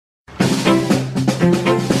Good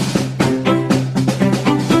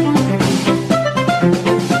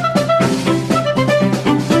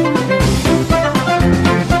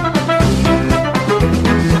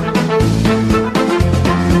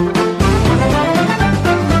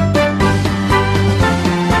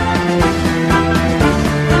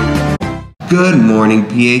morning,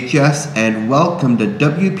 PHS, and welcome to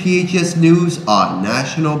WPHS News on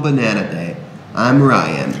National Banana Day. I'm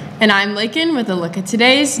Ryan. And I'm Lakin with a look at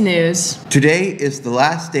today's news. Today is the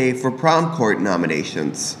last day for prom court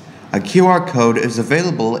nominations. A QR code is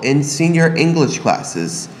available in senior English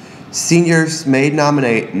classes. Seniors may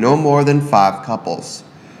nominate no more than 5 couples.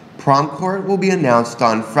 Prom court will be announced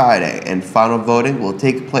on Friday, and final voting will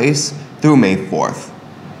take place through May 4th.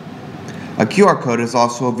 A QR code is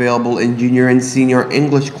also available in junior and senior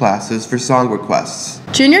English classes for song requests.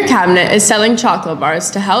 Junior Cabinet is selling chocolate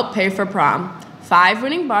bars to help pay for prom. 5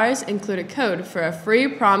 winning bars include a code for a free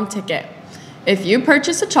prom ticket. If you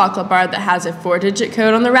purchase a chocolate bar that has a 4-digit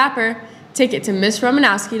code on the wrapper, take it to Miss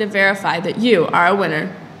Romanowski to verify that you are a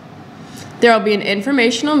winner. There will be an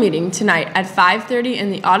informational meeting tonight at 5:30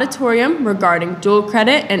 in the auditorium regarding dual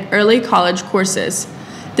credit and early college courses.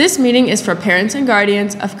 This meeting is for parents and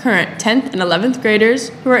guardians of current 10th and 11th graders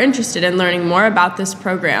who are interested in learning more about this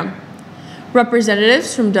program.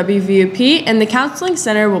 Representatives from WVUP and the Counseling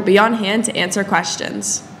Center will be on hand to answer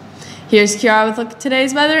questions. Here's Kiara with a look at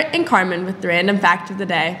today's weather and Carmen with the random fact of the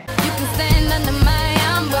day. You can stand under my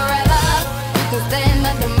umbrella. You can stand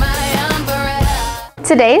under my umbrella.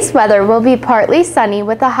 Today's weather will be partly sunny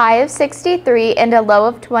with a high of 63 and a low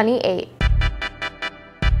of 28.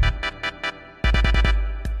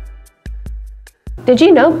 Did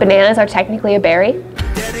you know bananas are technically a berry?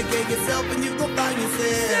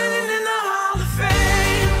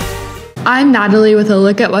 I'm Natalie with a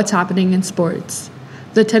look at what's happening in sports.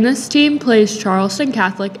 The tennis team plays Charleston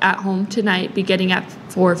Catholic at home tonight beginning at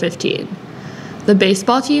 4:15. The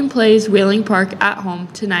baseball team plays Wheeling Park at home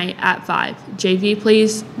tonight at 5. JV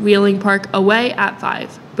plays Wheeling Park away at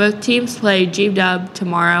 5. Both teams play G-Dub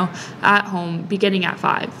tomorrow at home beginning at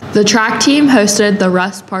 5. The track team hosted the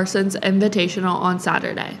Russ Parsons Invitational on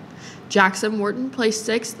Saturday. Jackson Wharton placed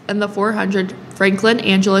 6th in the 400. Franklin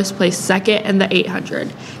Angeles placed 2nd in the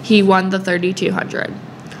 800. He won the 3200.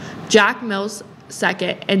 Jack Mills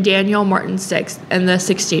 2nd and Daniel Martin 6th in the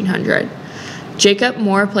 1600. Jacob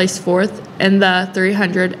Moore placed 4th in the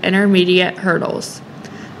 300 intermediate hurdles.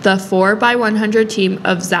 The 4x100 team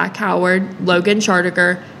of Zach Howard, Logan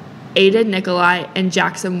Chartiger, Aiden Nikolai, and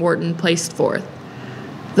Jackson Wharton placed 4th.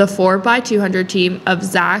 The 4x200 team of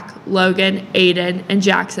Zach, Logan, Aiden, and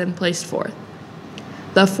Jackson placed 4th.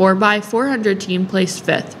 The 4x400 team placed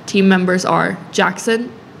 5th. Team members are Jackson,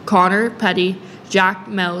 Connor Petty, Jack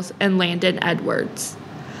Mills, and Landon Edwards.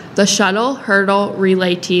 The shuttle hurdle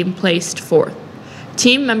relay team placed 4th.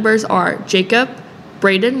 Team members are Jacob,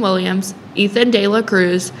 Braden Williams, Ethan De La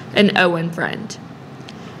Cruz, and Owen Friend.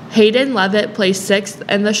 Hayden Levitt placed 6th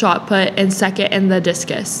in the shot put and 2nd in the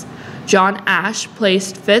discus. John Ash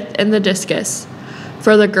placed 5th in the discus.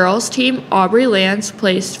 For the girls team, Aubrey Lance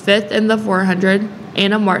placed 5th in the 400,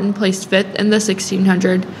 Anna Martin placed 5th in the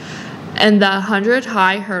 1600, and the 100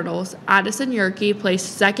 high hurdles, Addison Yerke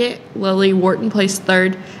placed 2nd, Lily Wharton placed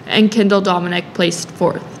 3rd, and Kendall Dominic placed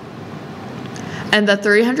 4th. And the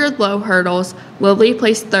 300 low hurdles, Lily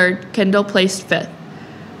placed 3rd, Kendall placed 5th.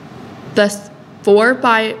 The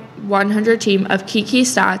 4x100 team of Kiki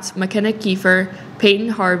Stats, McKenna Kiefer, Peyton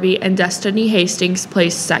Harvey, and Destiny Hastings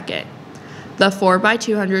placed 2nd. The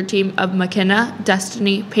 4x200 team of McKenna,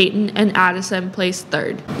 Destiny, Peyton, and Addison placed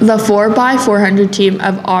 3rd. The 4x400 team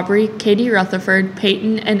of Aubrey, Katie Rutherford,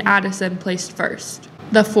 Peyton, and Addison placed 1st.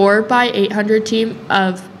 The 4x800 team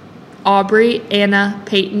of Aubrey, Anna,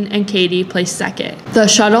 Peyton, and Katie placed 2nd. The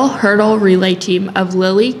shuttle hurdle relay team of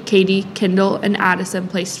Lily, Katie, Kendall, and Addison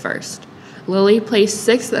placed 1st. Lily placed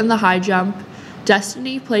 6th in the high jump,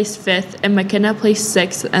 Destiny placed 5th, and McKenna placed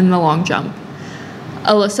 6th in the long jump.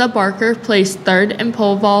 Alyssa Barker placed 3rd in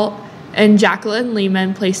pole vault, and Jacqueline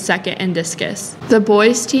Lehman placed 2nd in discus. The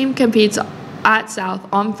boys team competes at South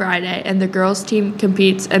on Friday, and the girls team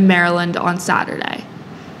competes in Maryland on Saturday.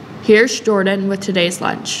 Here's Jordan with today's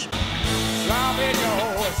lunch.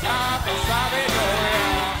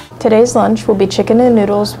 Today's lunch will be chicken and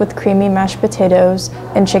noodles with creamy mashed potatoes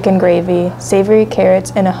and chicken gravy, savory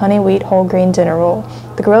carrots, and a honey wheat whole grain dinner roll.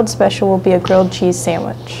 The grilled special will be a grilled cheese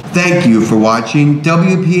sandwich. Thank you for watching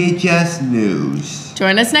WPHS News.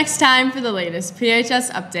 Join us next time for the latest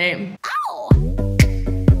PHS update.